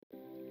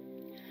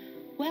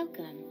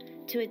Welcome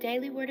to a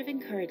daily word of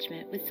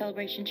encouragement with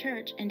Celebration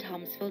Church in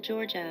Thomasville,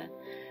 Georgia.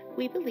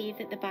 We believe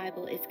that the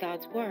Bible is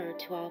God's word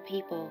to all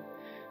people.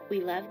 We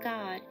love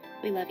God,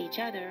 we love each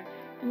other,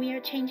 and we are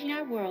changing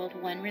our world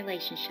one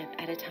relationship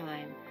at a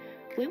time.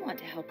 We want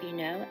to help you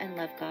know and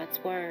love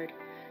God's word.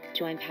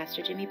 Join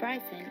Pastor Jimmy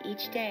Bryson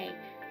each day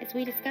as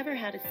we discover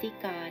how to seek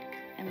God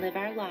and live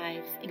our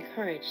lives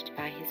encouraged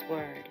by His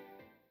word.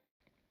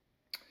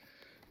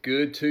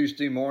 Good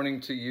Tuesday morning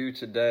to you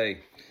today.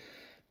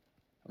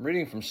 I'm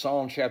reading from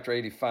Psalm chapter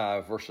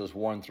 85, verses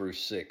 1 through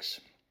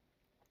 6.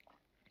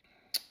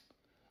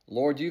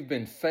 Lord, you've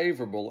been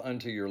favorable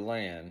unto your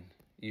land.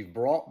 You've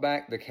brought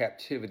back the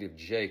captivity of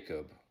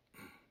Jacob.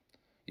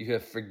 You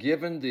have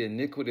forgiven the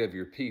iniquity of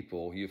your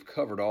people. You've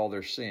covered all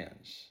their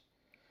sins.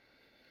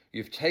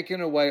 You've taken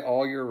away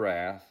all your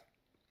wrath.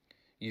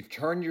 You've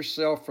turned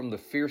yourself from the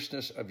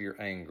fierceness of your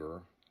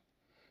anger.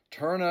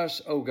 Turn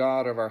us, O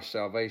God of our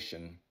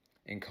salvation,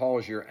 and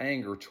cause your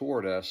anger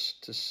toward us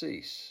to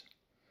cease.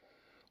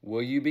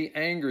 Will you be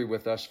angry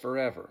with us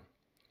forever?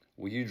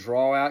 Will you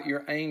draw out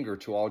your anger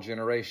to all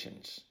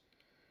generations?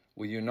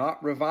 Will you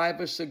not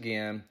revive us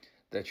again,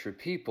 that your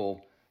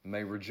people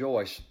may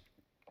rejoice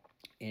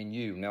in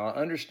you? Now, I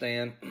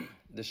understand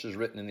this is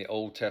written in the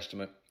Old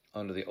Testament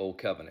under the Old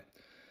Covenant,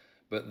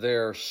 but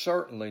there are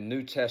certainly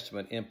New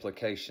Testament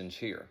implications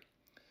here.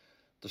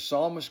 The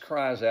psalmist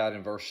cries out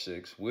in verse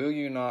 6, will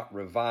you not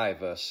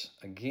revive us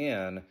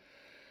again,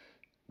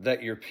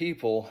 that your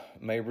people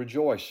may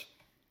rejoice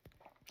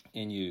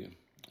in you?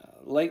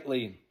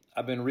 Lately,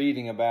 I've been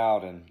reading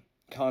about and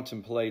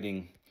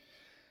contemplating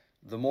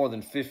the more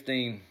than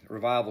 15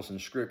 revivals in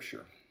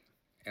Scripture,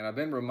 and I've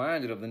been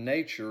reminded of the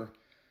nature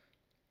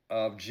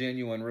of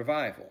genuine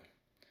revival.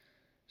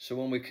 So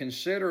when we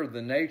consider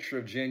the nature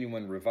of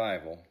genuine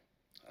revival,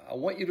 I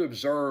want you to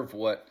observe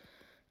what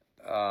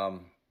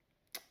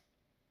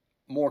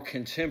more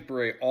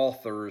contemporary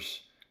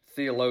authors,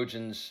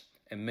 theologians,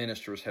 and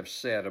ministers have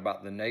said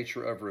about the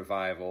nature of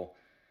revival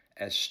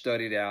as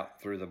studied out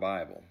through the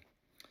Bible.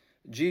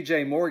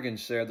 G.J. Morgan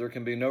said there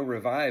can be no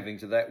reviving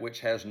to that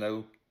which has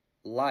no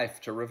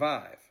life to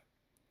revive.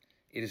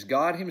 It is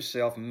God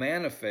Himself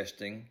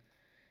manifesting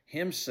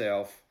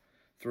Himself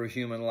through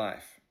human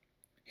life,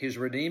 His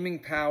redeeming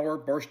power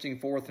bursting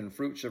forth in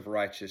fruits of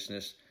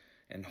righteousness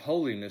and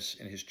holiness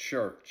in His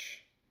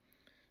church.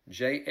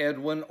 J.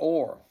 Edwin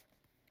Orr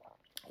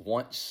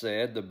once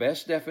said the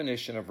best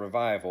definition of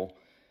revival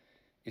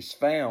is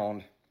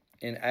found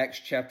in Acts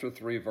chapter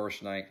 3,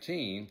 verse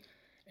 19,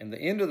 and the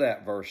end of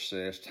that verse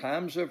says,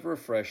 times of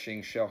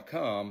refreshing shall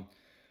come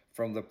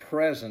from the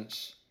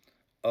presence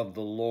of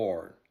the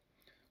Lord.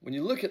 When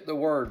you look at the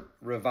word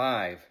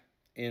revive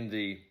in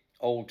the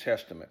Old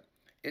Testament,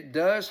 it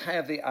does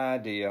have the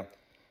idea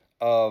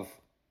of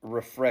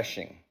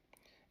refreshing.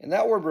 And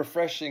that word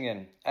refreshing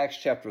in Acts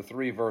chapter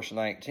 3, verse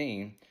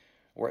 19,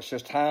 where it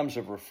says times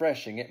of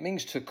refreshing, it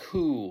means to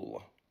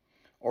cool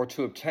or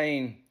to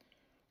obtain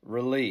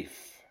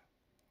relief.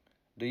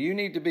 Do you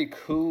need to be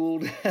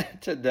cooled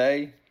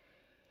today?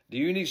 Do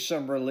you need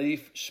some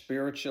relief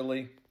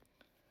spiritually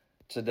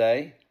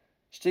today?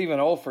 Stephen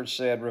Olford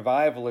said,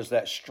 revival is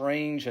that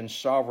strange and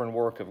sovereign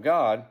work of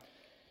God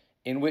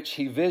in which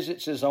He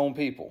visits His own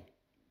people,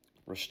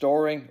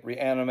 restoring,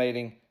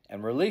 reanimating,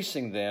 and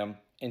releasing them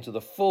into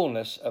the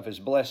fullness of His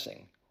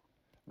blessing.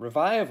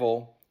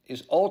 Revival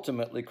is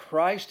ultimately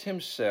Christ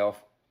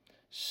Himself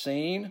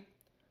seen,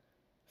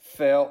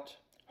 felt,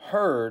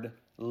 heard,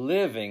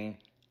 living,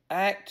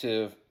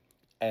 active,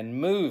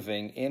 and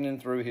moving in and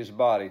through His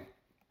body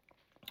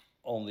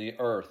on the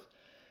earth.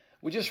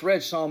 We just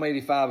read Psalm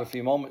 85 a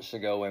few moments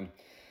ago, and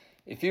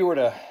if you were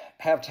to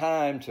have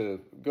time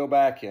to go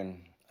back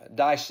and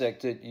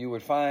dissect it, you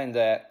would find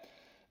that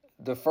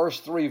the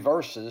first 3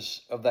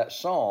 verses of that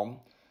psalm,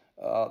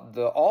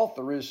 the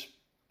author is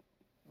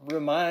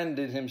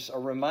reminded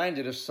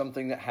us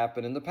something that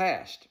happened in the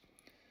past.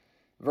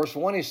 Verse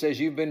 1, he says,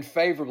 you've been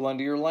favorable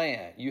unto your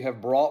land. You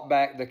have brought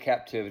back the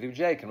captivity of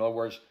Jacob. In other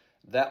words,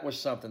 that was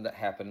something that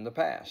happened in the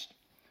past.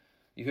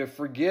 You have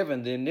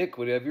forgiven the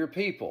iniquity of your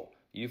people.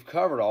 You've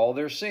covered all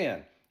their sin.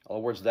 In other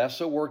words, that's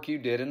the work you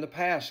did in the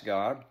past,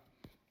 God.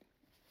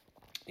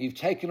 You've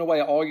taken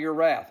away all your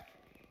wrath.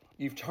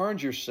 You've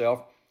turned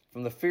yourself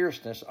from the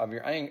fierceness of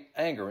your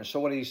anger. And so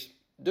what he's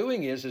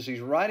doing is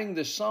he's writing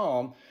this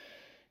psalm,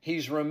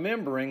 he's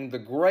remembering the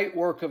great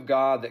work of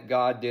God that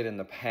God did in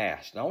the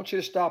past. Now I want you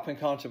to stop and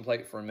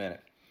contemplate for a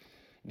minute.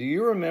 Do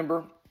you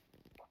remember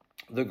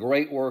the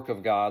great work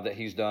of God that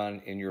He's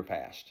done in your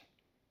past?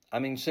 I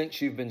mean,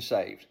 since you've been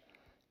saved.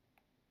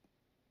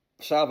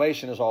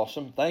 Salvation is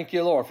awesome. Thank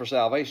you, Lord, for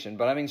salvation.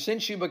 But I mean,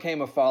 since you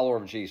became a follower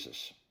of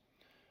Jesus,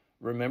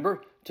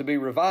 remember, to be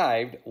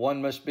revived,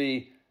 one must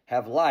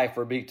have life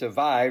or be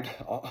revived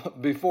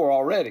before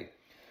already.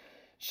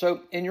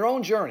 So in your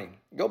own journey,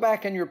 go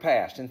back in your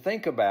past and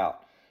think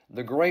about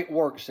the great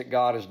works that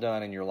God has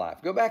done in your life.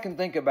 Go back and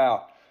think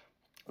about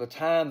the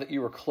time that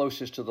you were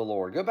closest to the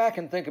Lord. Go back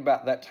and think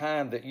about that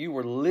time that you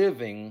were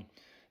living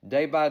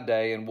day by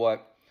day in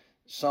what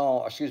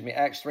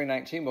Acts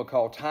 3:19 will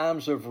call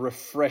times of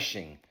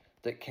refreshing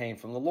that came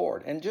from the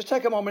Lord. And just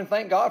take a moment and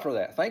thank God for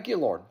that. Thank you,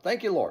 Lord.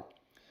 Thank you, Lord.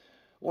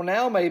 Well,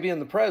 now maybe in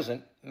the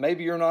present,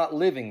 maybe you're not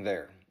living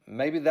there.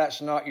 Maybe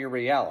that's not your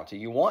reality.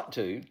 You want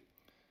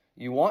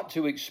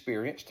to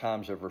experience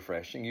times of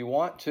refreshing. You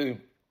want to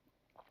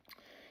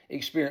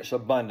experience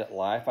abundant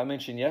life. I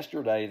mentioned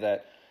yesterday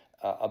that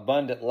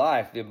abundant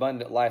life, the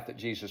abundant life that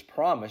Jesus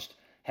promised,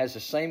 has the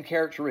same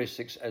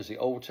characteristics as the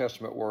Old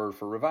Testament word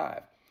for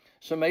revive.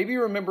 So maybe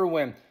you remember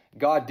when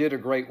God did a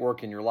great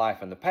work in your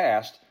life in the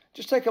past.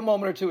 Just take a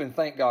moment or two and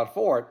thank God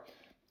for it.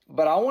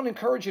 But I want to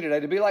encourage you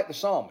today to be like the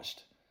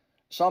psalmist.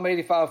 Psalm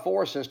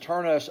 85:4 says,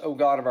 "Turn us, O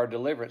God of our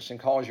deliverance, and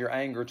cause your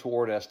anger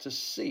toward us to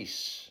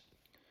cease."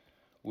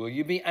 Will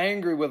you be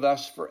angry with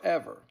us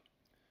forever?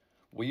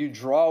 Will you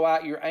draw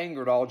out your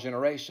anger at all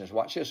generations?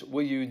 Watch this.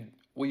 Will you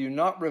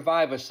not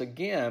revive us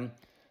again,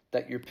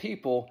 that your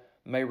people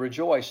may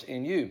rejoice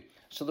in you?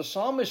 So the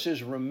psalmist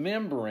is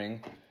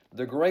remembering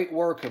the great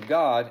work of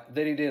God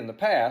that he did in the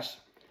past,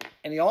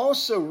 and he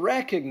also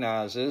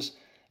recognizes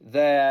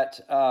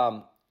that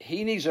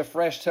he needs a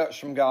fresh touch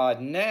from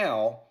God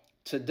now,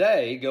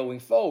 today, going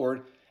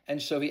forward,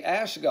 and so he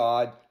asks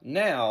God,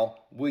 now,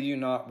 will you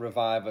not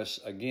revive us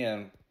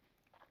again,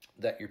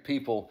 that your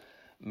people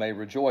may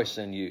rejoice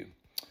in you?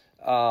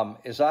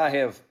 As I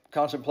have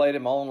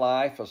contemplated my own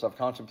life, as I've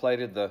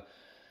contemplated the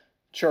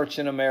church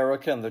in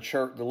America and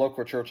the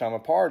local church I'm a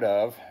part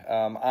of,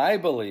 I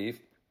believe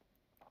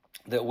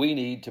that we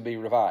need to be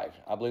revived.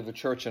 I believe the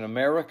church in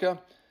America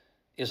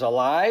is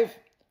alive,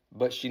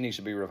 but she needs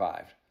to be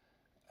revived.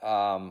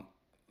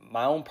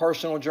 My own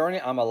personal journey,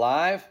 I'm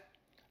alive,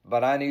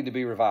 but I need to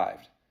be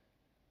revived.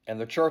 And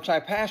the church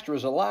I pastor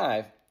is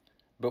alive,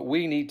 but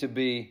we need to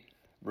be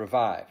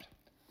revived.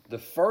 The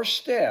first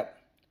step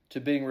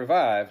to being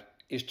revived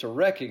is to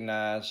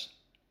recognize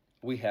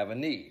we have a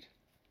need.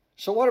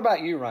 So what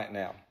about you right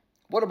now?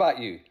 What about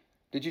you?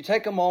 Did you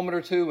take a moment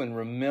or two and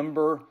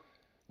remember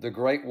the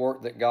great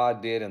work that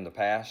God did in the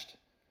past?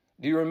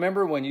 Do you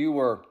remember when you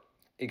were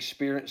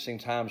experiencing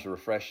times of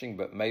refreshing,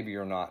 but maybe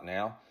you're not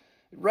now?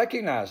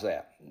 Recognize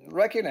that.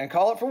 Recognize and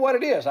call it for what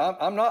it is.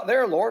 I'm not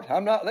there, Lord.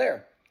 I'm not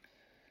there.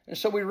 And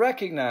so we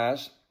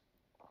recognize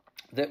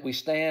that we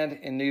stand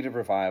in need of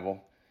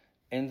revival,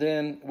 and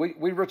then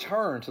we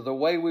return to the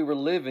way we were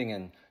living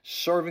and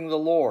serving the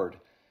Lord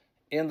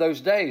in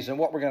those days. And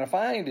what we're going to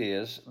find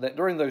is that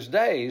during those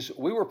days,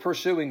 we were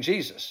pursuing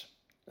Jesus.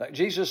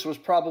 Jesus was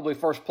probably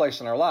first place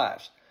in our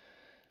lives.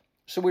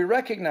 So we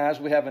recognize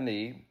we have a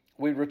need.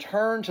 We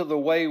return to the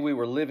way we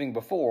were living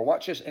before.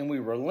 Watch this. And we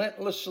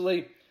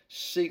relentlessly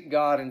seek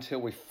God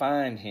until we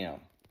find him.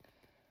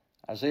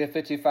 Isaiah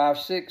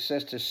 55:6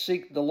 says to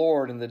seek the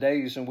Lord in the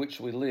days in which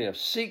we live.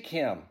 Seek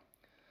him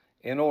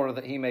in order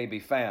that he may be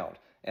found.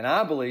 And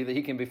I believe that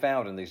he can be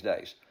found in these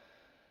days.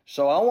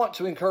 So I want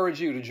to encourage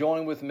you to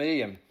join with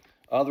me and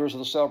others of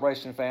the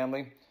Celebration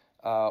family.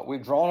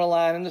 We've drawn a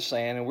line in the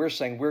sand, and we're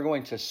saying we're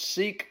going to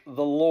seek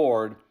the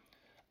Lord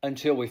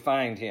until we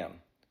find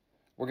him.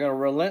 We're going to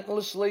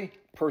relentlessly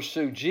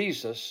pursue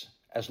Jesus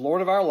as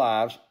Lord of our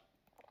lives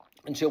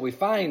until we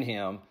find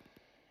him,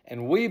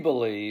 and we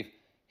believe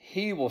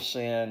he will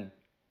send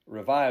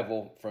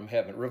revival from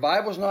heaven.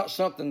 Revival is not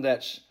something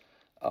that's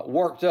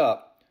worked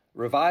up.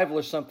 Revival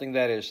is something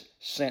that is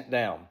sent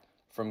down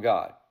from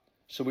God.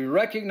 So we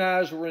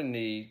recognize we're in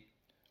need.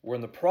 We're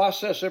in the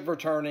process of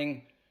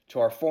returning to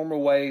our former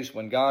ways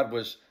when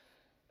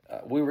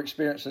we were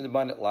experiencing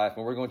abundant life,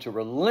 and we're going to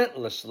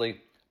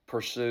relentlessly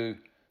pursue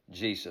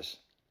Jesus.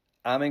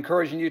 I'm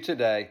encouraging you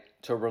today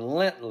to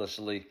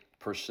relentlessly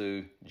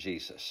pursue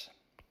Jesus.